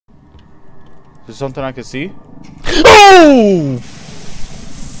There's something I can see? Oh!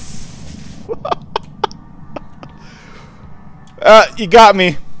 You got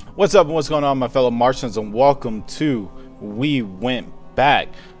me. What's up and what's going on, my fellow Martians, and welcome to We Went Back.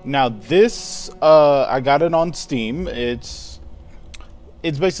 Now this, I got it on Steam. It's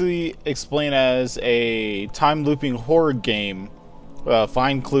basically explained as a time looping horror game.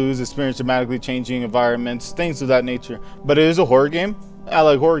 Find clues, experience dramatically changing environments, things of that nature. But it is a horror game. I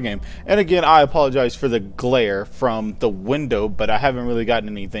like horror game. And again, I apologize for the glare from the window, but I haven't really gotten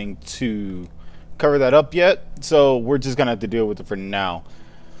anything to cover that up yet, so we're just gonna have to deal with it for now.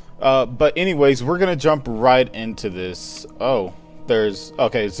 But anyways, we're gonna jump right into this. Oh, there's,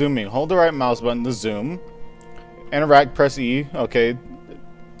 okay, zooming. Hold the right mouse button to zoom. Interact, press E. Okay.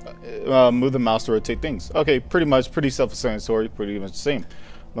 Move the mouse to rotate things. Okay, pretty self-explanatory, pretty much the same.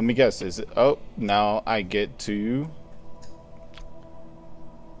 Let me guess, is it, oh, now I get to,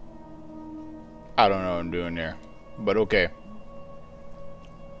 I don't know what I'm doing there, but okay.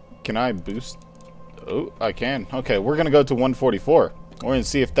 Can I boost? Oh, I can. Okay, we're gonna go to 144. We're gonna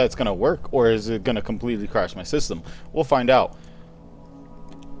see if that's gonna work, or is it gonna completely crash my system. We'll find out.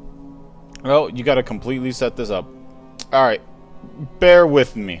 Well, you gotta completely set this up. Alright, bear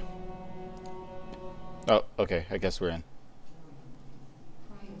with me. Oh, okay, I guess we're in.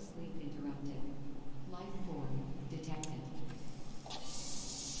 Cryosleep interrupted. Life form detected.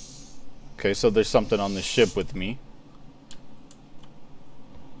 Okay, so there's something on the ship with me.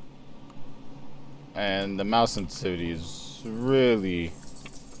 And the mouse sensitivity is really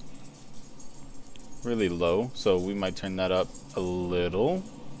low, so we might turn that up a little.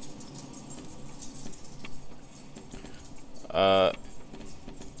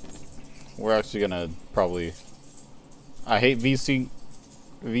 We're actually gonna probably, I hate VSync,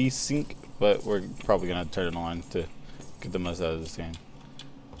 but we're probably gonna turn it on to get the most out of this game.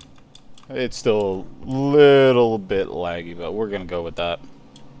 It's still a little bit laggy, but we're gonna go with that.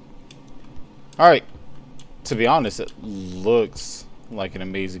 Alright, to be honest, it looks like an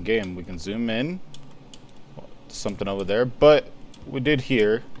amazing game. We can zoom in, something over there, but we did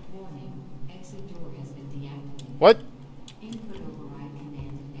hear. Warning. Exit door has been deactivated. What? Input override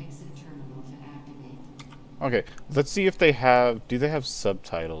command and exit terminal to activate. Okay, let's see if they have, do they have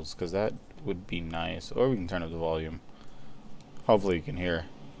subtitles? Because that would be nice. Or we can turn up the volume. Hopefully you can hear.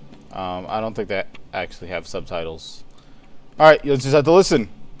 I don't think they actually have subtitles. Alright, you'll just have to listen.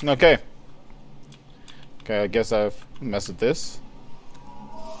 Okay. Okay, I guess I've messed with this.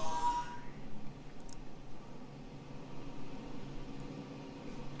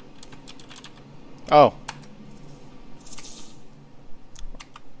 Oh.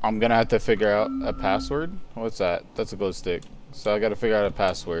 I'm gonna have to figure out a password. What's that? That's a glow stick. So I gotta figure out a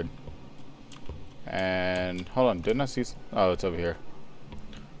password. And hold on, didn't I see? Oh, it's over here.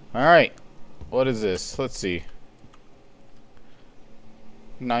 Alright. What is this? Let's see.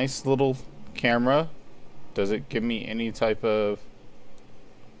 Nice little camera. Does it give me any type of...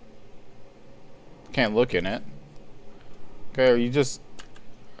 Can't look in it. Okay, are you just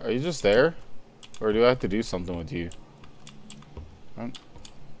there? Or do I have to do something with you?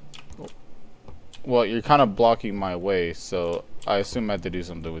 Well, you're kind of blocking my way, so I assume I have to do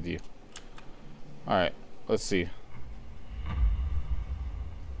something with you. Alright, let's see.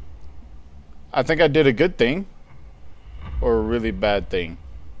 I think I did a good thing. Or a really bad thing.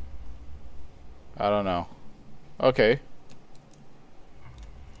 I don't know. Okay.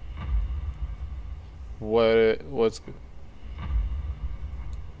 What's...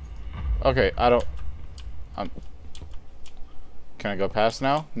 Okay, I don't... Can I go past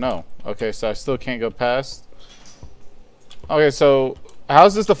now? No. Okay, so I still can't go past. Okay, so how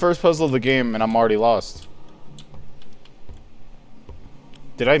is this the first puzzle of the game and I'm already lost?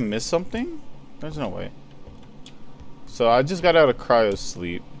 Did I miss something? There's no way. So I just got out of cryo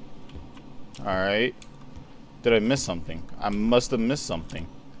sleep. Alright. Did I miss something? I must have missed something.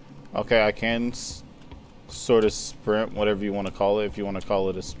 Okay, I can sort of sprint, whatever you want to call it, if you want to call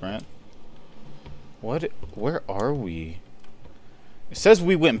it a sprint. What? Where are we? It says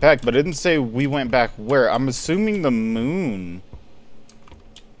we went back, but it didn't say we went back where. I'm assuming the moon.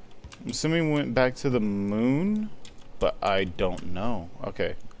 I'm assuming we went back to the moon, but I don't know.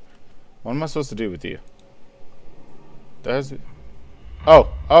 Okay. What am I supposed to do with you? Does it?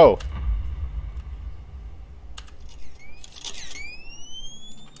 Oh, oh.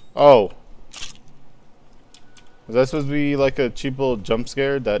 Oh. Was that supposed to be like a cheap little jump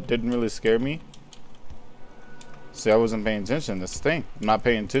scare that didn't really scare me? See, I wasn't paying attention. That's the thing. I'm not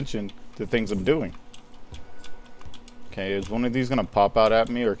paying attention to things I'm doing. Okay, is one of these gonna pop out at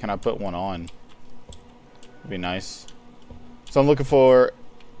me, or can I put one on? Be nice. So I'm looking for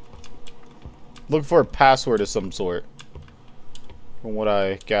Look for a password of some sort. From what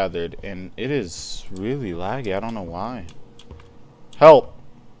I gathered. And it is really laggy. I don't know why. Help.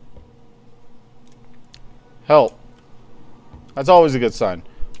 Help. That's always a good sign.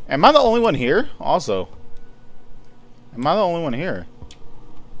 Am I the only one here? Also. Am I the only one here?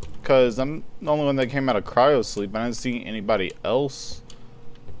 Because I'm the only one that came out of cryo sleep. I didn't see anybody else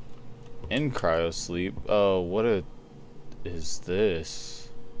in cryo sleep. Oh, what is this?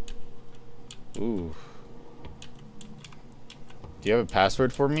 Ooh. Do you have a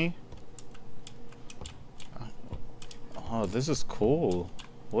password for me? Oh, this is cool.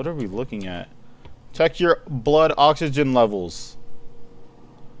 What are we looking at? Check your blood oxygen levels.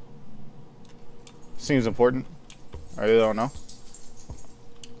 Seems important. I really don't know.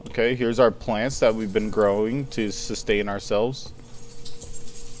 Okay, here's our plants that we've been growing to sustain ourselves.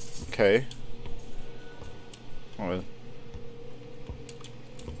 Okay.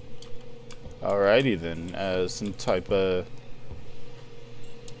 Alrighty then. Some type of...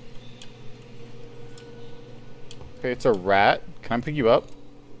 Okay, it's a rat. Can I pick you up?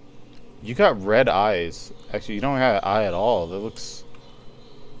 You got red eyes. Actually, you don't have an eye at all. That looks...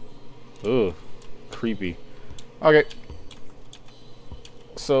 Ugh. Creepy. Okay.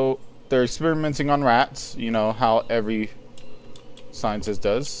 So, they're experimenting on rats. You know how every scientist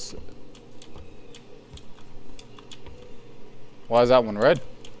does. Why is that one red?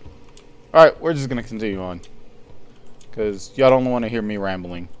 Alright, we're just gonna continue on. Because y'all don't want to hear me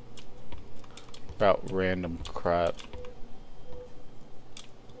rambling about random crap.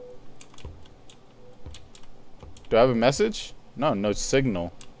 Do I have a message? No, no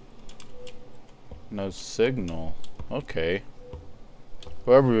signal. No signal. Okay.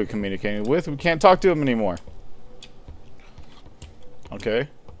 Whoever we were communicating with, we can't talk to him anymore. Okay.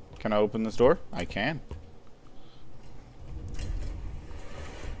 Can I open this door? I can.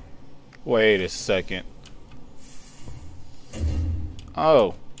 Wait a second.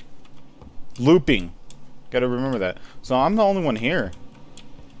 Oh. Looping. Gotta remember that. So I'm the only one here.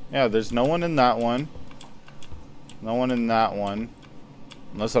 Yeah, there's no one in that one. No one in that one.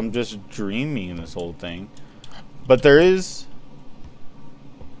 Unless I'm just dreaming in this whole thing. But there is...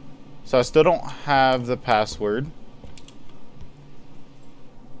 So I still don't have the password.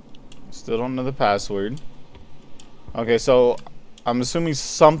 Still don't know the password. Okay, so I'm assuming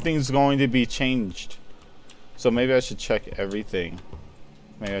something's going to be changed. So maybe I should check everything.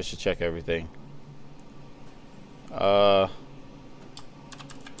 Maybe I should check everything. Hello.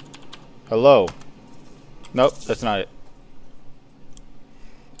 Nope, that's not it.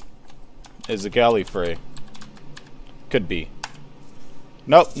 Is it Gallifrey? Could be.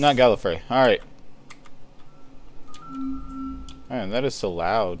 Nope, not Gallifrey. Alright. Man, that is so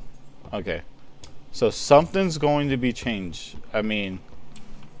loud. Okay. So something's going to be changed. I mean,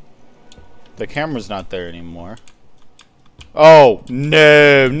 the camera's not there anymore. Oh,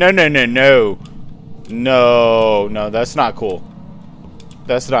 no. No, no, no, no. No, no, that's not cool.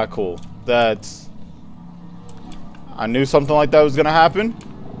 That's not cool. That's... I knew something like that was going to happen.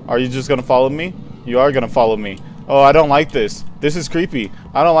 Are you just going to follow me? You are going to follow me. Oh, I don't like this. This is creepy.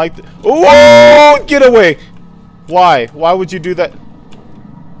 I don't like this. Oh, get away. Why? Why would you do that?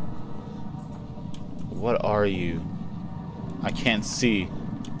 What are you? I can't see.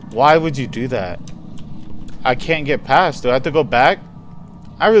 Why would you do that? I can't get past. Do I have to go back?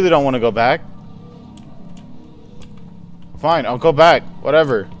 I really don't want to go back. Fine, I'll go back.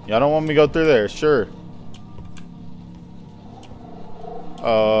 Whatever. Y'all don't want me to go through there. Sure.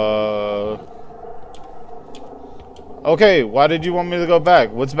 Okay, why did you want me to go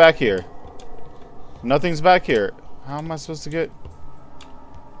back? What's back here? Nothing's back here. How am I supposed to get...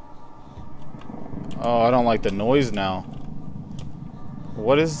 Oh, I don't like the noise now.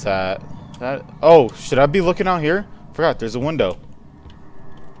 What is that? Oh, should I be looking out here? Forgot, there's a window.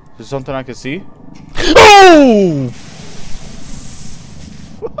 There's something I can see? Oh!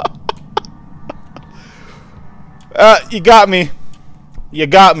 You got me. You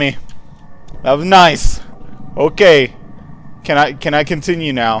got me. That was nice. Okay. Can I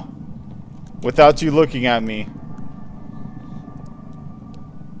continue now? Without you looking at me.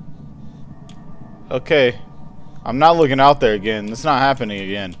 Okay. I'm not looking out there again. It's not happening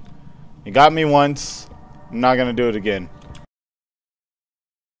again. You got me once. I'm not gonna do it again.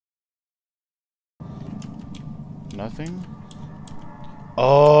 Nothing?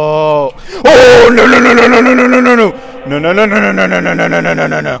 Oh. Oh no no no no no no no no no no. No no no no no no no no no no no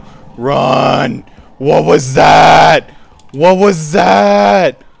no no. Run. What was that? What was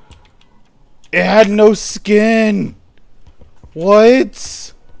that? It had no skin.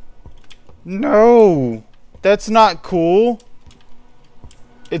 What? No. That's not cool.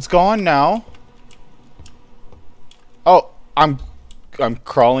 It's gone now. I'm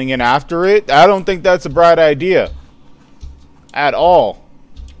crawling in after it. I don't think that's a bright idea at all.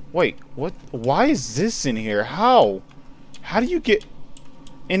 Wait, what? Why is this in here? How? How do you get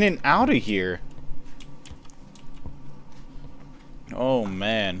in and out of here? Oh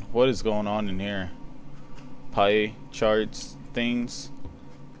man, what is going on in here? Pie charts, things.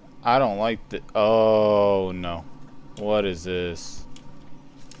 I don't like the. Oh no. What is this?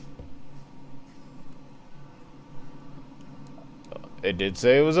 It did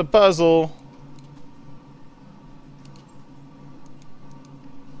say it was a puzzle.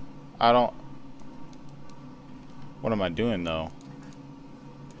 I don't. What am I doing though?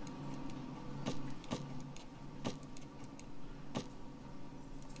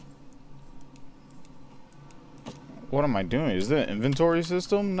 What am I doing? Is it an inventory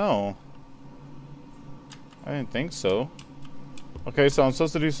system? No. I didn't think so. Okay, so I'm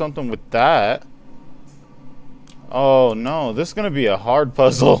supposed to do something with that. Oh no, this is gonna be a hard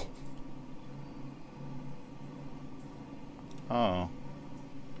puzzle. Oh.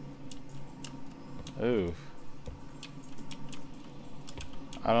 Ooh.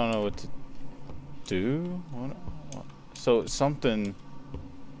 I don't know what to do. What? So it's something.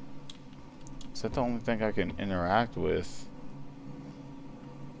 Is that the only thing I can interact with?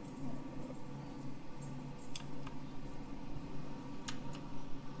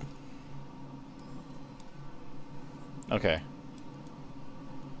 Okay.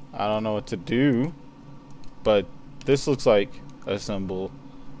 I don't know what to do, but this looks like a symbol,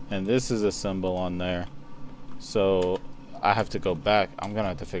 and this is a symbol on there. So I have to go back. I'm gonna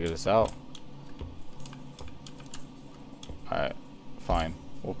have to figure this out. Alright, fine.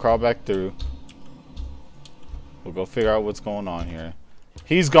 We'll crawl back through. We'll go figure out what's going on here.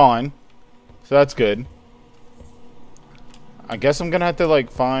 He's gone, so that's good. I guess I'm gonna have to like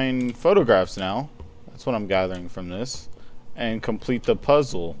find photographs now. That's what I'm gathering from this. And complete the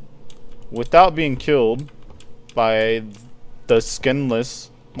puzzle without being killed by the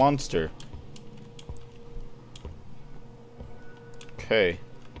skinless monster. Okay.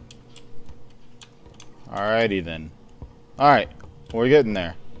 Alrighty then. Alright, we're getting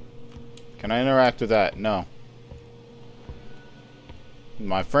there. Can I interact with that? No.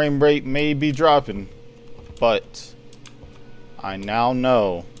 My frame rate may be dropping, but I now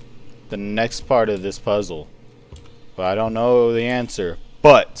know the next part of this puzzle. But I don't know the answer,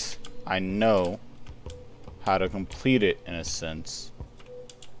 but I know how to complete it in a sense.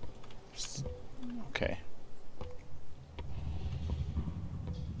 Okay.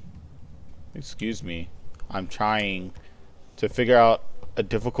 Excuse me. I'm trying to figure out a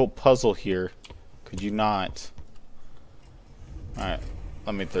difficult puzzle here. Could you not? Alright.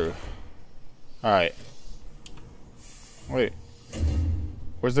 Let me through. Alright. Wait.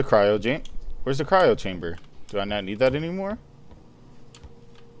 Where's the cryo chamber? Do I not need that anymore?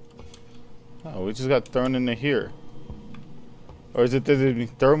 Oh, we just got thrown into here. Or is it that they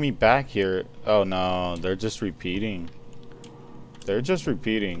throw me back here? Oh no, they're just repeating. They're just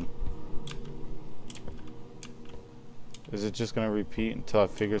repeating. Is it just gonna repeat until I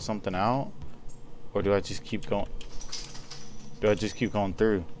figure something out? Or do I just keep going? Do I just keep going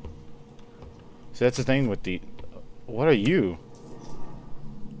through? See, that's the thing with the... What are you?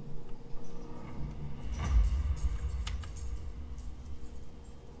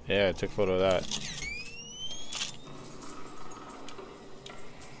 Yeah, I took a photo of that.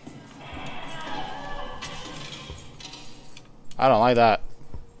 I don't like that.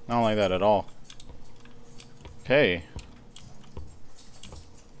 I don't like that at all. Okay.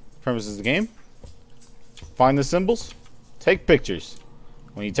 Premise of the game. Find the symbols. Take pictures.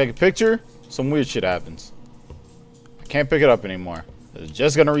 When you take a picture, some weird shit happens. I can't pick it up anymore. It's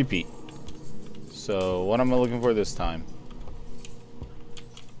just gonna repeat. So what am I looking for this time?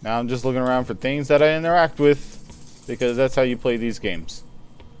 Now I'm just looking around for things that I interact with, because that's how you play these games,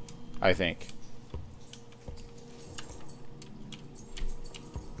 I think.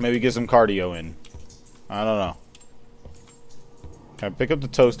 Maybe get some cardio in. I don't know. Can I pick up the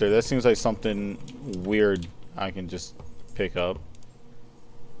toaster? That seems like something weird I can just pick up.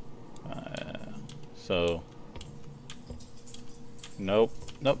 So nope.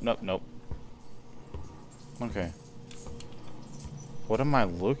 Nope. Okay. What am I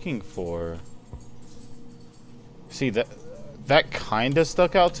looking for? See, that kind of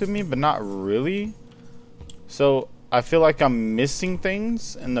stuck out to me, but not really. So I feel like I'm missing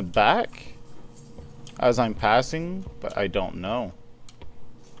things in the back as I'm passing, but I don't know.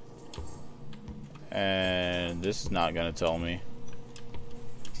 And this is not gonna tell me.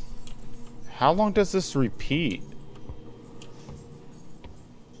 How long does this repeat?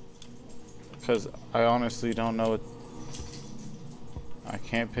 Because I honestly don't know I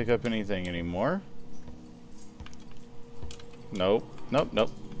can't pick up anything anymore. Nope. Nope,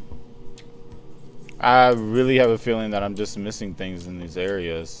 nope. I really have a feeling that I'm just missing things in these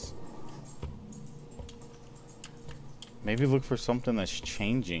areas. Maybe look for something that's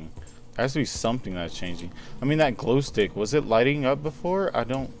changing. There has to be something that's changing. I mean, that glow stick, was it lighting up before? I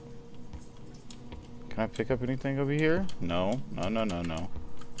don't... Can I pick up anything over here? No. No, no, no, no.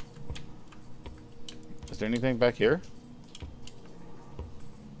 Is there anything back here?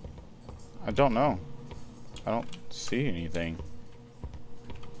 I don't know. I don't see anything.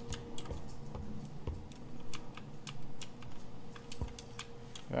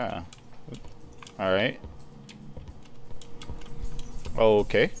 Yeah. Alright.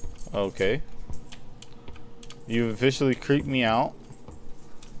 Okay. Okay. You've officially creeped me out.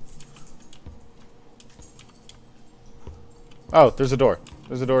 Oh, there's a door.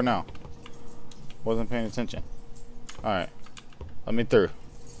 There's a door now. Wasn't paying attention. Alright. Let me through.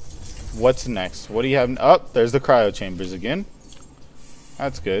 What's next? What do you have? Oh, there's the cryo chambers again.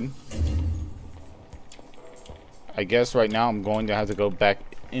 That's good. I guess right now I'm going to have to go back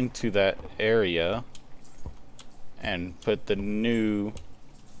into that area and put the new...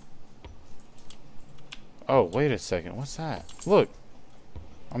 Oh, wait a second. What's that? Look.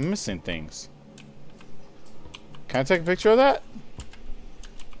 I'm missing things. Can I take a picture of that?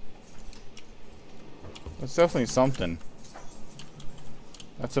 That's definitely something.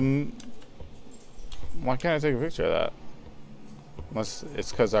 That's a... Why can't I take a picture of that? Unless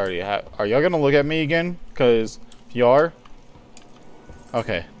it's because I already have... Are y'all going to look at me again? Because if you are...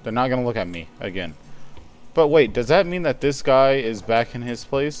 Okay, they're not going to look at me again. But wait, does that mean that this guy is back in his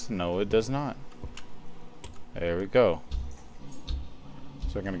place? No, it does not. There we go.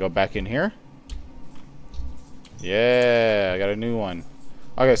 So we're going to go back in here. Yeah, I got a new one.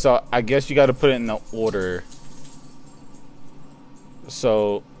 Okay, so I guess you got to put it in the order.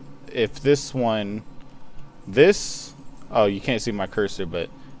 So if this one... This... Oh, you can't see my cursor, but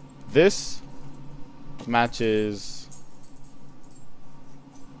this matches...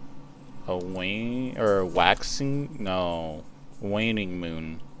 A wane or a waxing? No, waning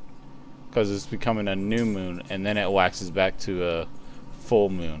moon, because it's becoming a new moon, and then it waxes back to a full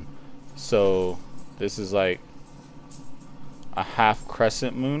moon. So this is like a half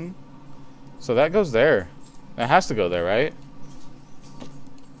crescent moon. So that goes there. It has to go there, right?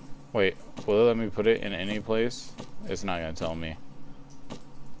 Wait, will it let me put it in any place? It's not gonna tell me.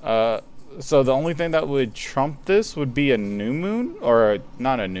 So the only thing that would trump this would be a new moon, or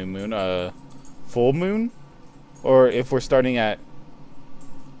not a new moon, a full moon, or if we're starting at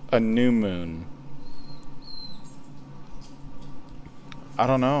a new moon. I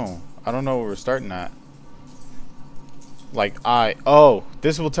don't know. I don't know what we're starting at. Like oh,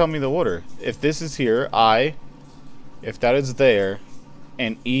 this will tell me the order. If this is here, if that is there,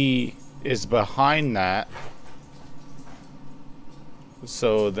 and E is behind that.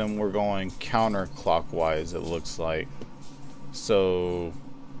 So then we're going counterclockwise, it looks like. So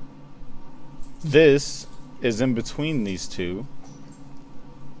this is in between these two.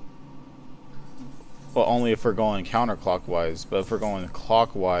 Well, only if we're going counterclockwise. But if we're going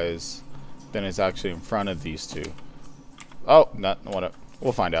clockwise, then it's actually in front of these two. Oh, not what?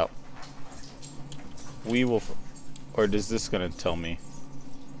 We'll find out. We will. Or is this gonna tell me?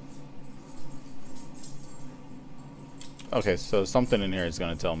 Okay, so something in here is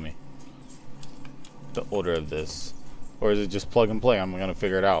going to tell me the order of this. Or is it just plug and play? I'm going to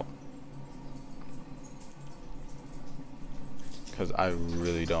figure it out. Because I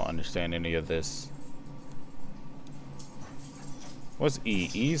really don't understand any of this. What's E?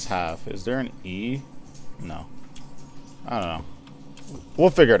 E's half. Is there an E? No. I don't know.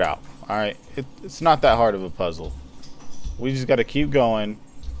 We'll figure it out. Alright? It's not that hard of a puzzle. We just got to keep going.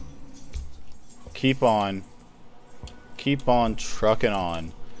 Keep on trucking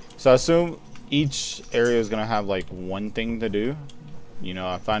on. So I assume each area is gonna have like one thing to do. You know,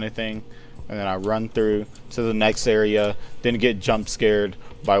 I find a thing and then I run through to the next area, then get jump scared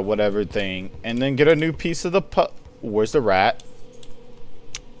by whatever thing, and then get a new piece of the where's the rat?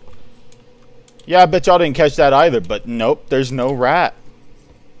 Yeah, I bet y'all didn't catch that either, but nope, there's no rat.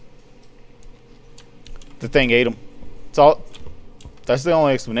 The thing ate him. It's all. That's the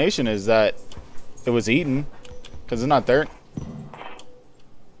only explanation, is that it was eaten. Because it's not there.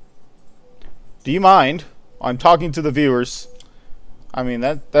 Do you mind? I'm talking to the viewers. I mean,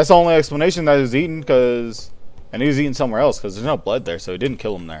 that's the only explanation that he was eaten, because... And he was eaten somewhere else, because there's no blood there, so he didn't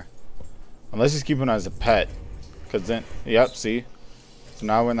kill him there. Unless he's keeping him as a pet. Because then... Yep, see? So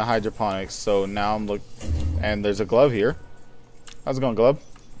now we're in the hydroponics, so now I'm look... And there's a glove here. How's it going, glove?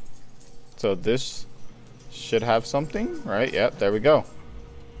 So this should have something, right? Yep, there we go.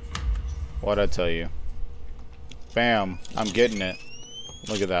 What'd I tell you? Bam. I'm getting it.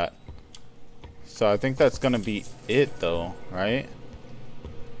 Look at that. So I think that's gonna be it though, right?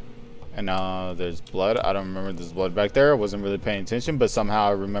 And there's blood. I don't remember there's blood back there. I wasn't really paying attention, but somehow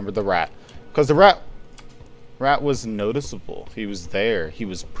I remembered the rat. Because the rat was noticeable. He was there. He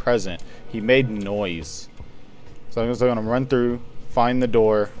was present. He made noise. So I'm just gonna run through, find the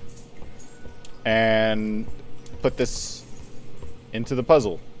door, and put this into the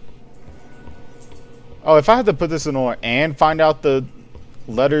puzzle. Oh, if I had to put this in order and find out the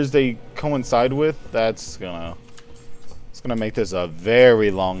letters they coincide with, it's gonna make this a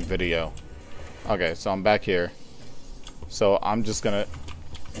very long video. Okay, so I'm back here. So I'm just gonna...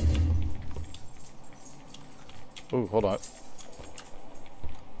 Ooh, hold on.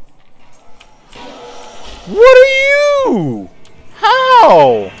 What are you?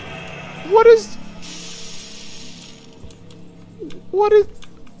 How? What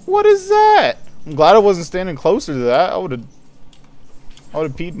is that? I'm glad I wasn't standing closer to that. I would have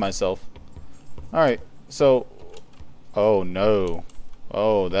peed myself. Alright, so... Oh, no.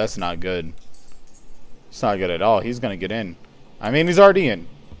 Oh, that's not good. It's not good at all. He's gonna get in. I mean, he's already in.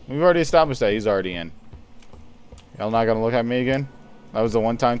 We've already established that he's already in. Y'all not gonna look at me again? That was a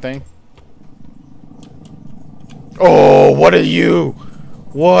one-time thing? Oh, what are you?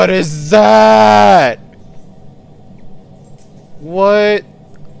 What is that? What?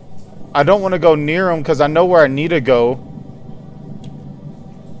 I don't want to go near him because I know where I need to go.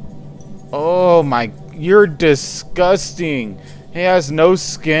 Oh my, you're disgusting. He has no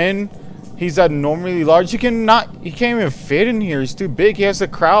skin. He's abnormally large. He can't even fit in here. He's too big. He has to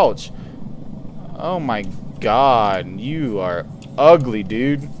crouch. Oh my god, you are ugly,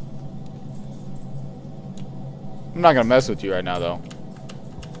 dude. I'm not gonna mess with you right now, though.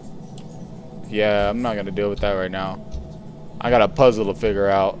 Yeah, I'm not gonna deal with that right now. I got a puzzle to figure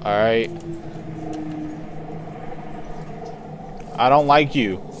out, alright? I don't like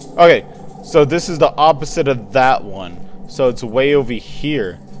you. Okay, so this is the opposite of that one. So it's way over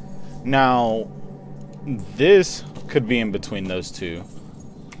here. Now, this could be in between those two.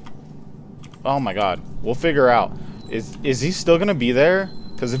 Oh my god. We'll figure out. Is he still gonna be there?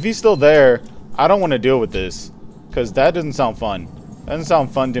 Because if he's still there, I don't want to deal with this. Because that doesn't sound fun. That doesn't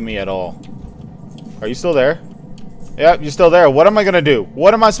sound fun to me at all. Are you still there? Yep, you're still there. What am I gonna do?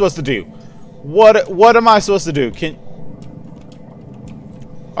 What am I supposed to do? What am I supposed to do?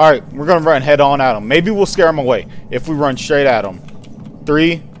 Alright, we're gonna run head on at him. Maybe we'll scare him away if we run straight at him.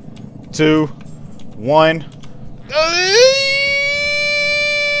 3, 2, 1.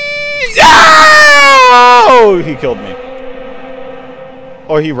 Oh! He killed me.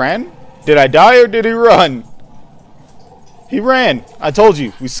 Or he ran? Did I die or did he run? He ran. I told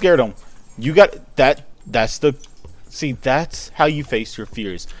you. We scared him. You got that. See, that's how you face your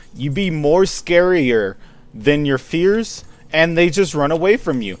fears. You be more scarier than your fears, and they just run away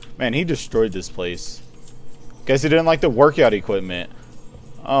from you. Man, he destroyed this place. Guess he didn't like the workout equipment.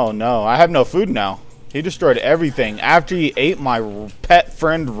 Oh no, I have no food now. He destroyed everything after he ate my pet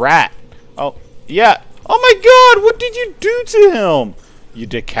friend rat. Oh, yeah. Oh my god, what did you do to him? You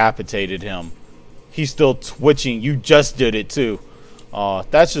decapitated him. He's still twitching. You just did it too. Oh,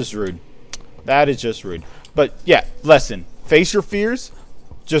 that's just rude. That is just rude. But yeah, lesson. Face your fears.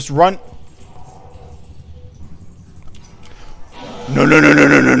 Just run. No.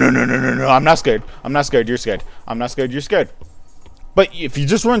 I'm not scared. I'm not scared. You're scared. I'm not scared. You're scared. But if you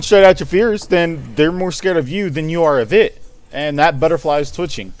just run straight at your fears, then they're more scared of you than you are of it. And that butterfly is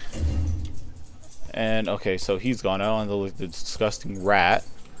twitching. And okay, so he's gone. I don't want the disgusting rat.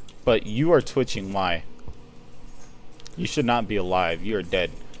 But you are twitching. Why? You should not be alive. You are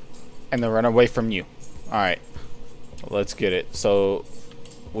dead. And they run away from you. Alright. Let's get it. So,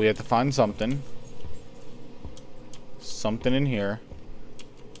 we have to find something. Something in here.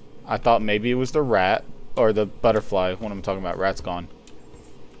 I thought maybe it was the rat. Or the butterfly. What I'm talking about. Rat's gone.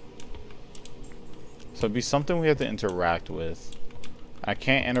 So, it'd be something we have to interact with. I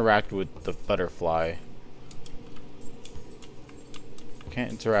can't interact with the butterfly.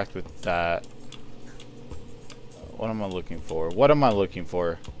 Can't interact with that. What am I looking for? What am I looking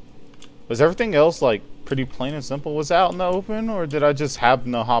for? Was everything else like pretty plain and simple? Was out in the open, or did I just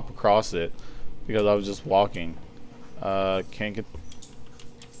happen to hop across it because I was just walking? Can't get.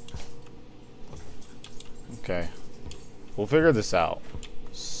 Okay, we'll figure this out.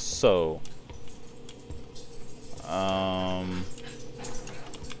 So,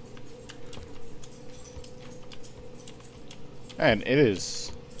 and it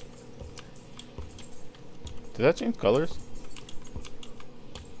is. Did that change colors?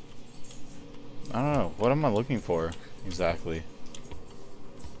 I don't know. What am I looking for exactly?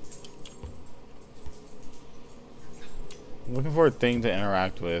 Looking for a thing to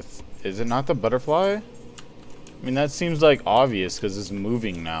interact with. Is it not the butterfly? I mean, that seems like obvious because it's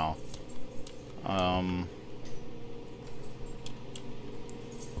moving now.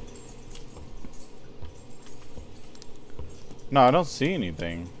 No, I don't see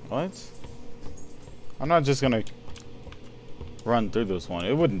anything. What? I'm not just gonna run through this one.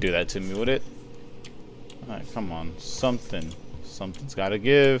 It wouldn't do that to me, would it? Alright, come on. Something's gotta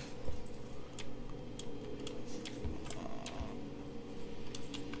give.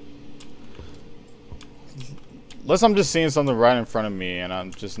 Unless I'm just seeing something right in front of me and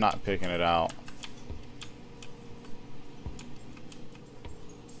I'm just not picking it out.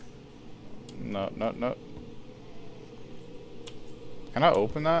 No. Can I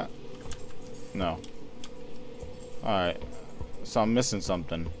open that? No. Alright. So I'm missing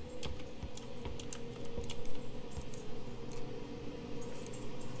something.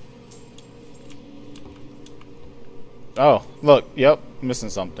 Oh, look. Yep. Missing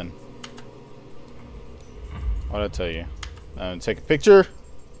something. What'd I tell you? Take a picture.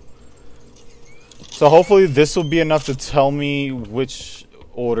 So hopefully this will be enough to tell me which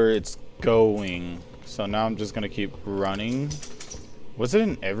order it's going. So now I'm just going to keep running. Was it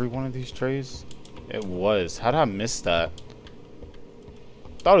in every one of these trays? It was. How did I miss that?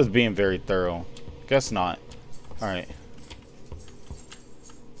 Thought it was being very thorough. Guess not. Alright.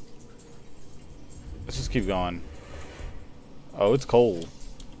 Let's just keep going. Oh, it's cold.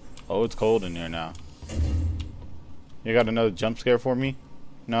 Oh, it's cold in here now. You got another jump scare for me?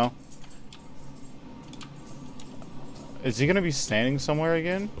 No? Is he gonna be standing somewhere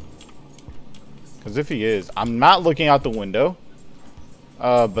again? Because if he is, I'm not looking out the window.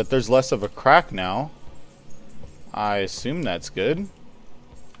 But there's less of a crack now. I assume that's good.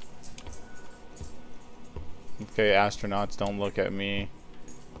 Okay, astronauts, don't look at me.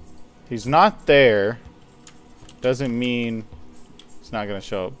 He's not there. Doesn't mean it's not gonna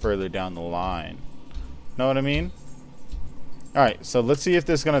show up further down the line. Know what I mean? Alright, so let's see if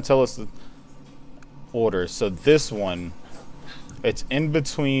this is gonna tell us the order. So this one, it's in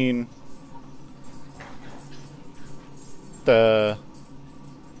between the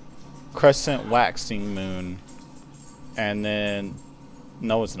crescent waxing moon and then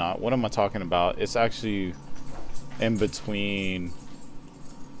no, it's not. What am I talking about? It's actually in between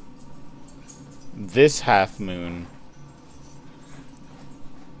this half moon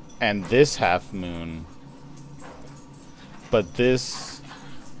and this half moon, but this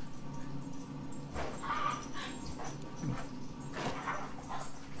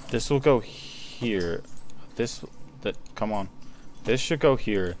will go here. Come on. This should go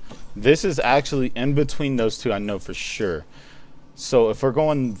here. This is actually in between those two, I know for sure. So if we're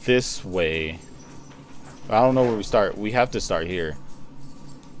going this way, I don't know where we start. We have to start here.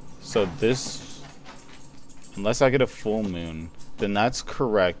 So this, unless I get a full moon, then that's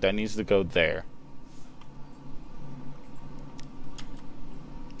correct. That needs to go there.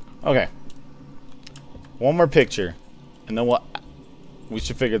 Okay. One more picture. And then what? We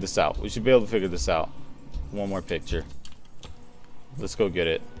should figure this out. We should be able to figure this out. One more picture. Let's go get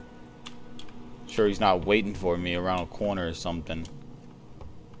it. Sure he's not waiting for me around a corner or something.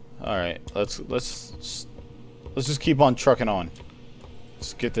 Alright, let's just keep on trucking on.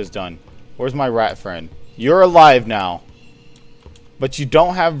 Let's get this done. Where's my rat friend? You're alive now. But you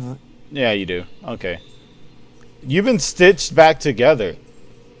don't have... Yeah, you do. Okay. You've been stitched back together.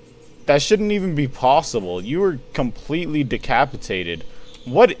 That shouldn't even be possible. You were completely decapitated.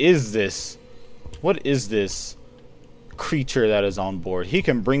 What is this? What is this creature that is on board? He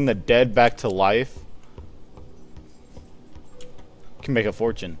can bring the dead back to life. Can make a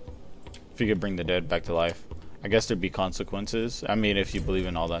fortune if you could bring the dead back to life. I guess there'd be consequences. I mean, if you believe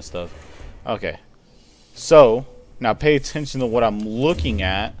in all that stuff. Okay. So, now pay attention to what I'm looking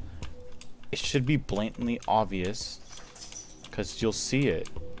at. It should be blatantly obvious because you'll see it.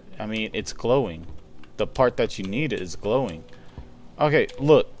 I mean, it's glowing. The part that you need is glowing. Okay,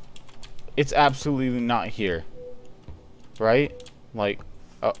 look. It's absolutely not here. Right? Like,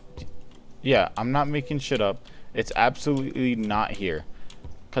 yeah, I'm not making shit up. It's absolutely not here.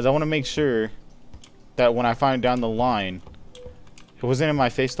 Because I want to make sure that when I find down the line, it wasn't in my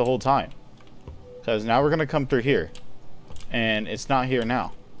face the whole time. Because now we're going to come through here. And it's not here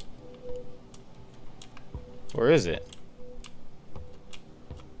now. Or is it?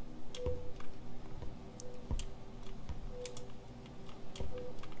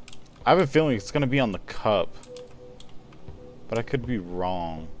 I have a feeling it's going to be on the cup. But I could be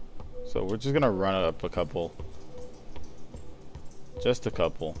wrong. So we're just going to run it up a couple. Just a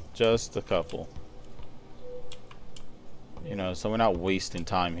couple. Just a couple. You know, so we're not wasting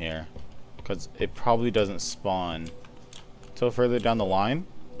time here. Because it probably doesn't spawn till further down the line?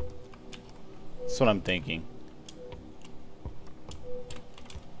 That's what I'm thinking.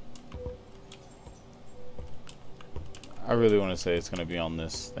 I really want to say it's going to be on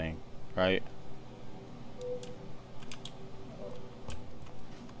this thing, right?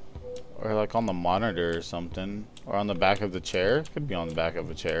 Or like on the monitor or something. Or on the back of the chair. Could be on the back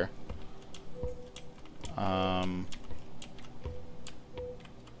of a chair.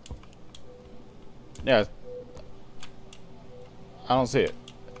 Yeah. I don't see it.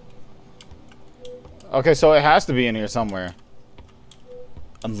 Okay, so it has to be in here somewhere.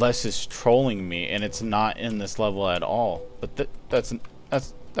 Unless it's trolling me and it's not in this level at all. But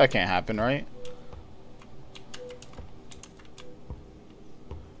that can't happen, right?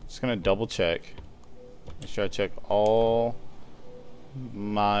 Just gonna double check. Make sure I check all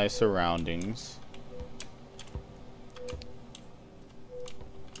my surroundings.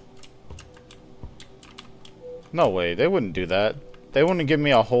 No way, they wouldn't do that. They wouldn't give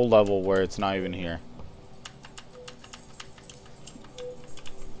me a whole level where it's not even here.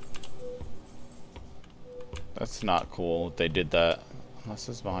 That's not cool if they did that. Unless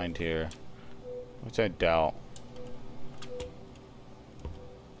it's behind here. Which I doubt.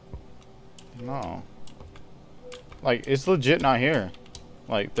 No. Like, it's legit not here.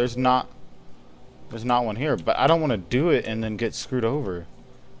 Like, there's not one here. But I don't want to do it and then get screwed over.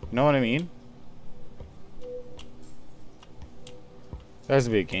 You know what I mean? There has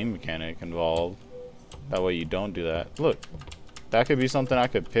to be a game mechanic involved. That way you don't do that. Look. That could be something I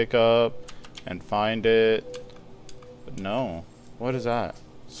could pick up and find it. But no. What is that?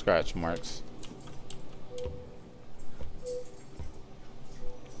 Scratch marks.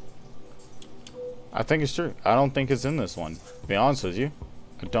 I think it's true. I don't think it's in this one. To be honest with you.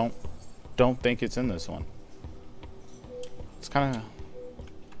 I don't think it's in this one. It's kind of...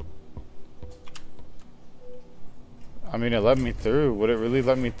 I mean, it let me through. Would it really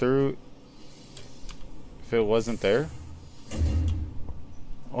let me through if it wasn't there?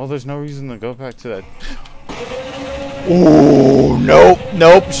 Oh, there's no reason to go back to that. Ooh, nope,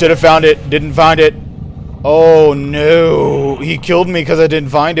 nope. Should have found it. Didn't find it. Oh, no. He killed me because I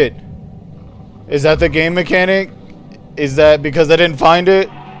didn't find it. Is that the game mechanic? Is that because I didn't find it?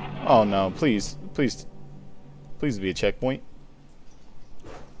 Oh, no. Please. Please. Please be a checkpoint.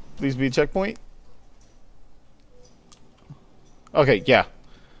 Please be a checkpoint. Okay, yeah.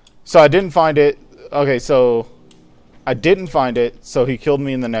 So I didn't find it. Okay, so I didn't find it, so he killed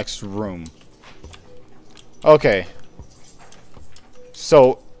me in the next room. Okay.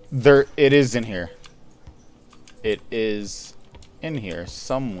 So it is in here. It is in here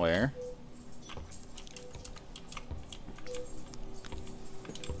somewhere.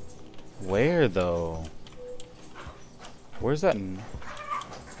 Where though? Where's that?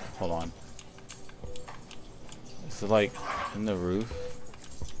 Hold on. Is it like in the roof?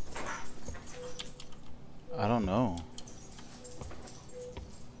 I don't know.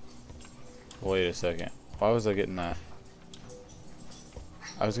 Wait a second. Why was I getting that?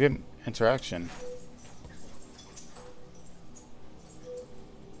 I was getting interaction.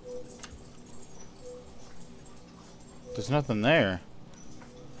 There's nothing there.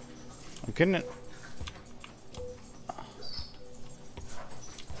 I'm getting it.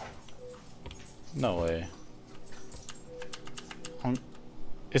 No way.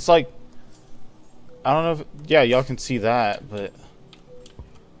 It's like, I don't know if, yeah, y'all can see that, but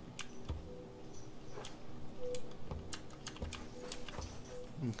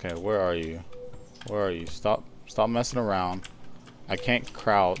okay, where are you? Where are you? Stop messing around. I can't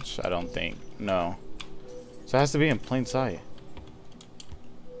crouch, I don't think. No. So it has to be in plain sight.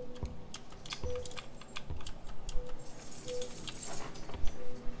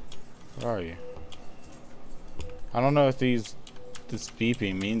 Where are you? I don't know if this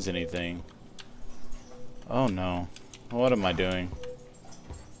beeping means anything. Oh no. What am I doing?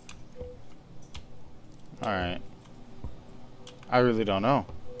 Alright. I really don't know.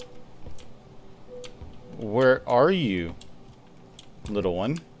 Where are you, little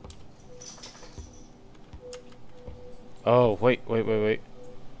one? Oh, wait. Oh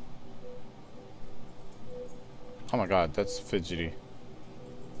my god, that's fidgety.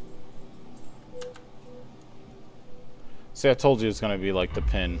 See, I told you it's gonna be like the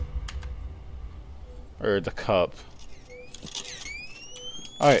pin. Or the cup.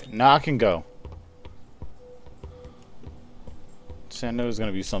 Alright, now I can go. See, I knew it was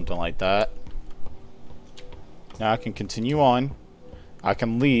gonna be something like that. Now I can continue on. I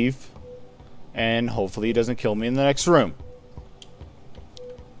can leave. And hopefully he doesn't kill me in the next room.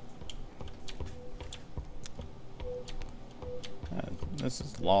 This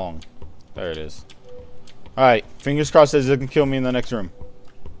is long. There it is. Alright, fingers crossed that it doesn't kill me in the next room.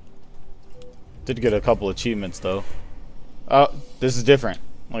 Did get a couple achievements though. Oh, this is different.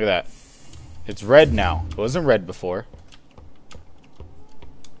 Look at that. It's red now. It wasn't red before.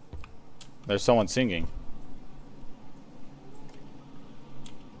 There's someone singing.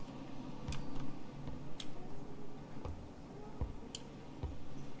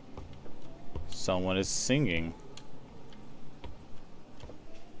 Someone is singing.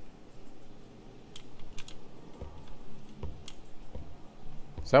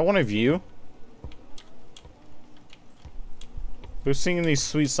 Is that one of you? Who's singing these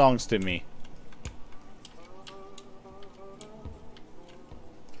sweet songs to me?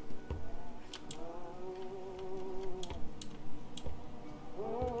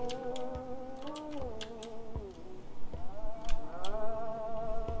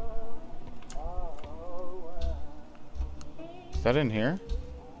 Is that in here?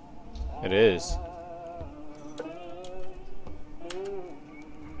 It is.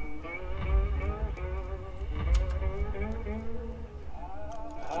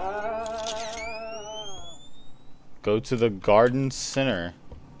 Go to the garden center.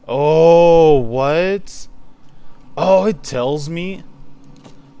 Oh, what? Oh, it tells me.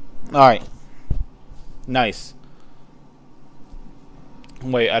 Alright. Nice.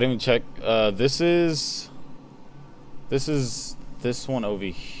 Wait, I didn't even check. This is this one over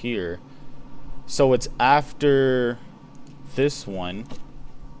here. So it's after this one.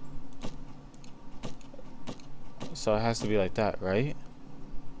 So it has to be like that, right?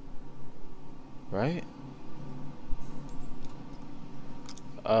 Right?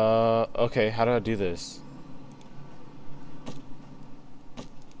 Okay, how do I do this?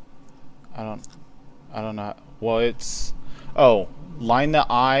 I don't know. Well, it's, oh, line the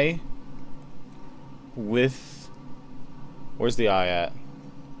eye with, where's the eye at?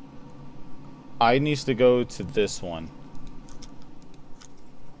 Eye needs to go to this one.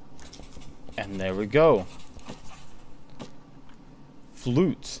 And there we go.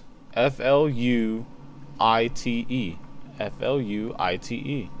 Flute. F-L-U-I-T-E.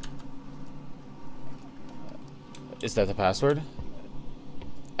 F-L-U-I-T-E. Is that the password?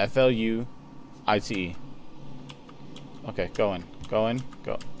 F-L-U-I-T-E. Okay, go in. Go in.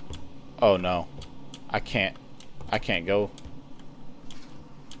 Go. Oh no. I can't go.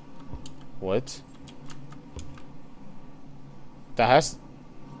 What? That has...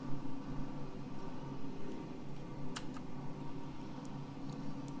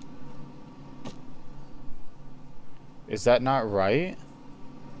 Is that not right?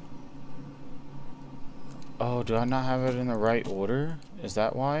 Oh, do I not have it in the right order? Is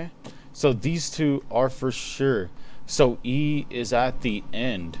that why? So these two are for sure. So E is at the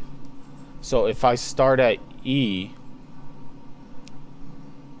end. So if I start at E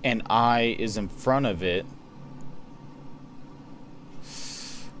and I is in front of it,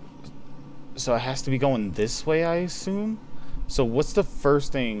 so it has to be going this way, I assume. So what's the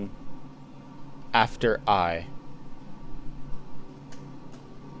first thing after I?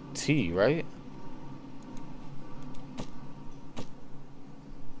 T, right?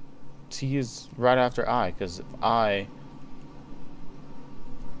 T is right after I, because if I,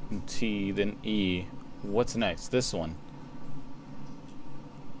 T, then E. What's next? This one.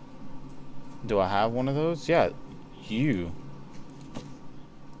 Do I have one of those? Yeah, U.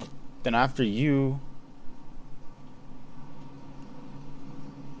 Then after U,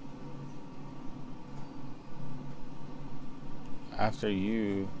 after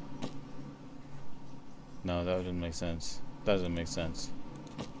U, no, that doesn't make sense. That doesn't make sense.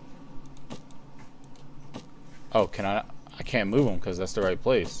 Oh, can I can't move them because that's the right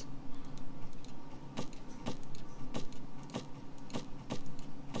place.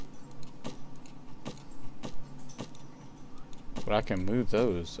 But I can move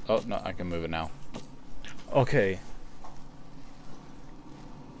those. Oh, no, I can move it now. Okay.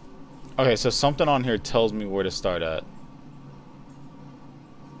 Okay, so something on here tells me where to start at.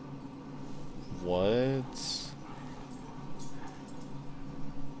 What?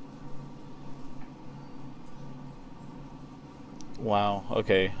 Wow,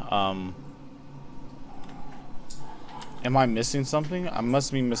 okay. Am I missing something? I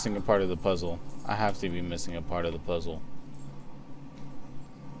must be missing a part of the puzzle. I have to be missing a part of the puzzle.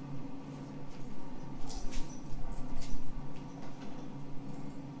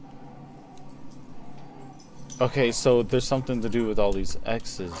 Okay, so there's something to do with all these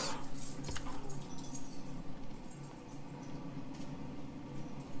X's.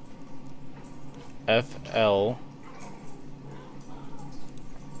 FL.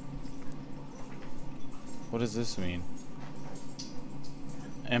 What does this mean?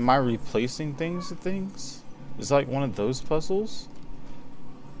 Am I replacing things with things? It's like one of those puzzles?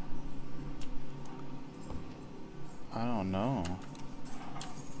 I don't know.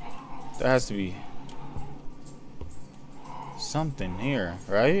 There has to be something here,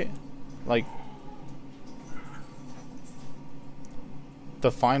 right? Like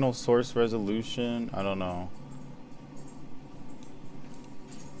the final source resolution? I don't know.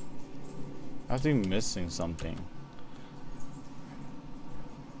 I have to be missing something.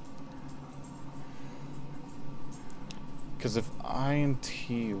 Because if INT,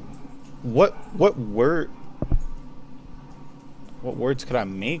 what words could I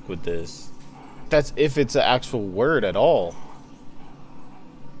make with this? That's if it's an actual word at all.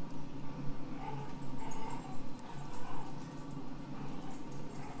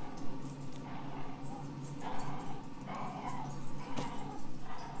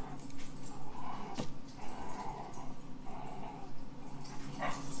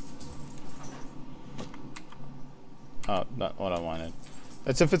 Oh, not what I wanted.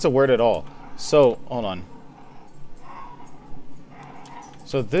 That's if it's a word at all. So, hold on.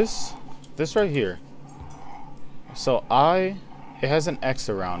 So this right here. So it has an X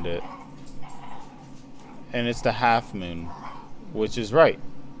around it. And it's the half moon, which is right.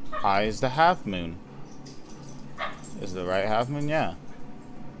 I is the half moon. Is the right half moon? Yeah.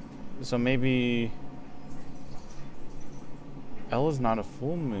 So maybe L is not a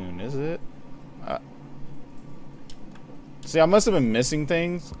full moon, is it? See, I must have been missing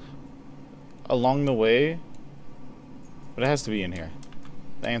things along the way, but it has to be in here.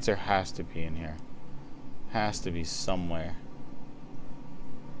 The answer has to be in here. Has to be somewhere.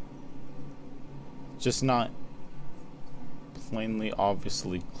 Just not plainly,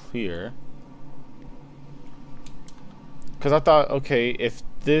 obviously clear. Because I thought, okay, if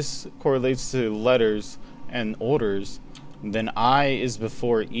this correlates to letters and orders, then I is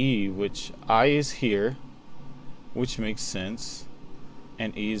before E, which I is here, which makes sense,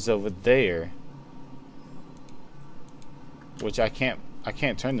 and E is over there, which I can't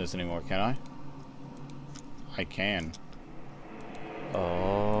turn this anymore, can I? I can.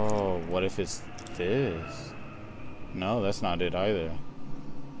 Oh, what if it's this? No, that's not it either.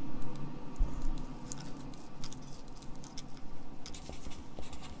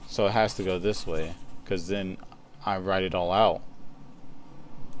 So it has to go this way, because then I write it all out,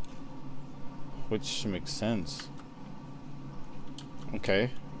 which makes sense.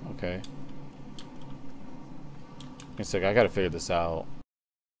 Okay. It's like I gotta figure this out.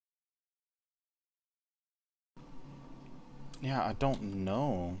 Yeah, I don't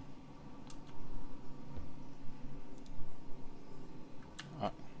know. I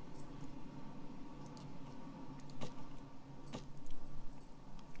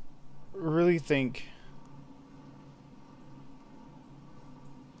really think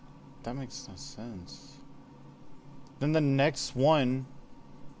that makes no sense. Then the next one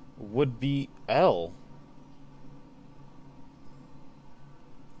would be L.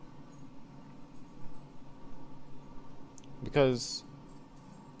 Because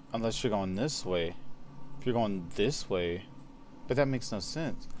unless you're going this way, if you're going this way, but that makes no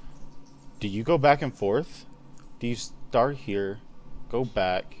sense. Do you go back and forth? Do you start here, go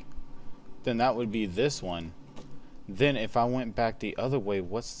back, then that would be this one. Then if I went back the other way,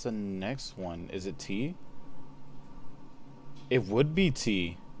 what's the next one? Is it T? It would be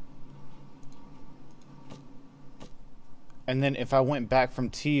T. And then if I went back from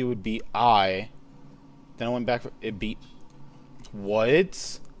T, it would be I. Then I went back, it'd be...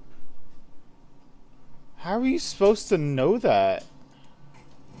 What? How are you supposed to know that?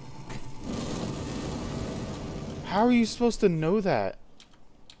 How are you supposed to know that?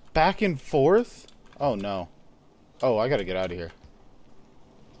 Back and forth? Oh no. Oh, I gotta get out of here.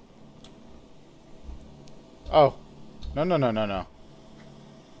 Oh. No.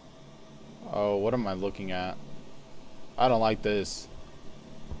 Oh, what am I looking at? I don't like this.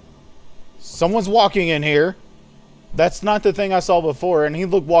 Someone's walking in here. That's not the thing I saw before, and he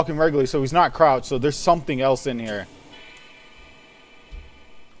looked walking regularly, so he's not crouched, so there's something else in here.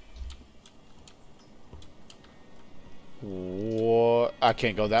 What? I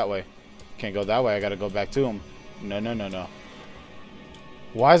can't go that way. Can't go that way. I gotta go back to him. No.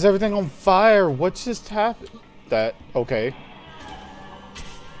 Why is everything on fire? What just happened? That, okay.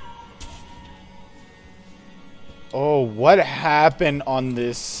 Oh, what happened on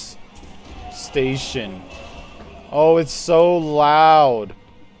this station? Oh, it's so loud.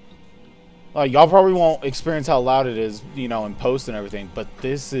 Y'all probably won't experience how loud it is, you know, in post and everything, but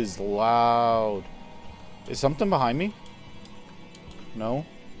this is loud. Is something behind me? No?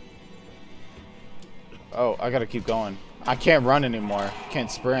 Oh, I gotta keep going. I can't run anymore.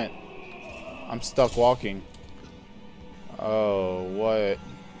 Can't sprint. I'm stuck walking. Oh, what?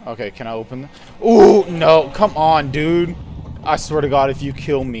 Okay, can I open the... Ooh, no, come on, dude. I swear to God, if you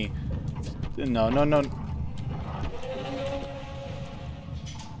kill me. No, no, no.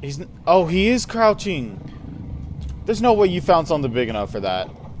 Oh, he is crouching. There's no way you found something big enough for that.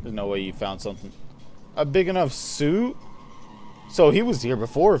 There's no way you found something. A big enough suit? So he was here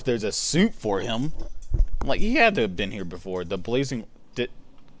before if there's a suit for him. Like, he had to have been here before. The blazing... Warning,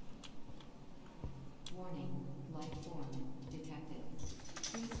 life form detected.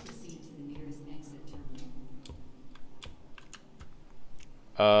 Please proceed to the nearest exit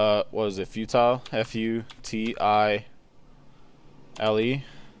terminal. What was it? Futile? F-U-T-I-L-E?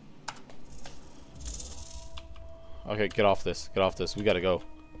 Okay, get off this. Get off this. We gotta go.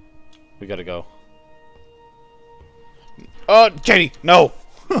 We gotta go. Oh, Katie! No!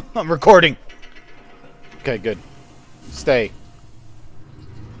 I'm recording! Okay, good. Stay.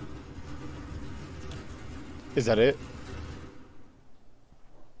 Is that it?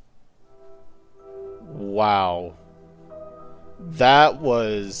 Wow. That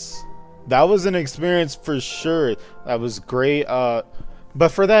was an experience for sure. That was great. But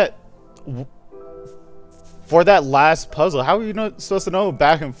for that last puzzle, how are you supposed to know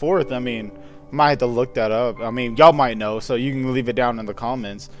back and forth? I mean, might have to look that up. I mean, y'all might know, so you can leave it down in the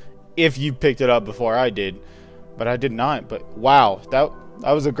comments if you picked it up before I did. But I did not. But wow, that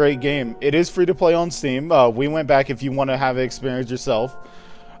was a great game. It is free to play on Steam. We went back if you want to have it experience yourself.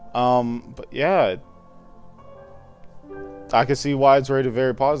 But yeah, I can see why it's rated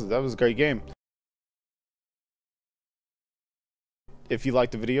very positive. That was a great game. If you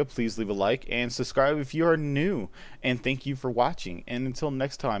liked the video, please leave a like and subscribe if you are new. And thank you for watching. And until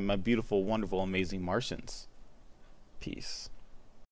next time, my beautiful, wonderful, amazing Martians. Peace.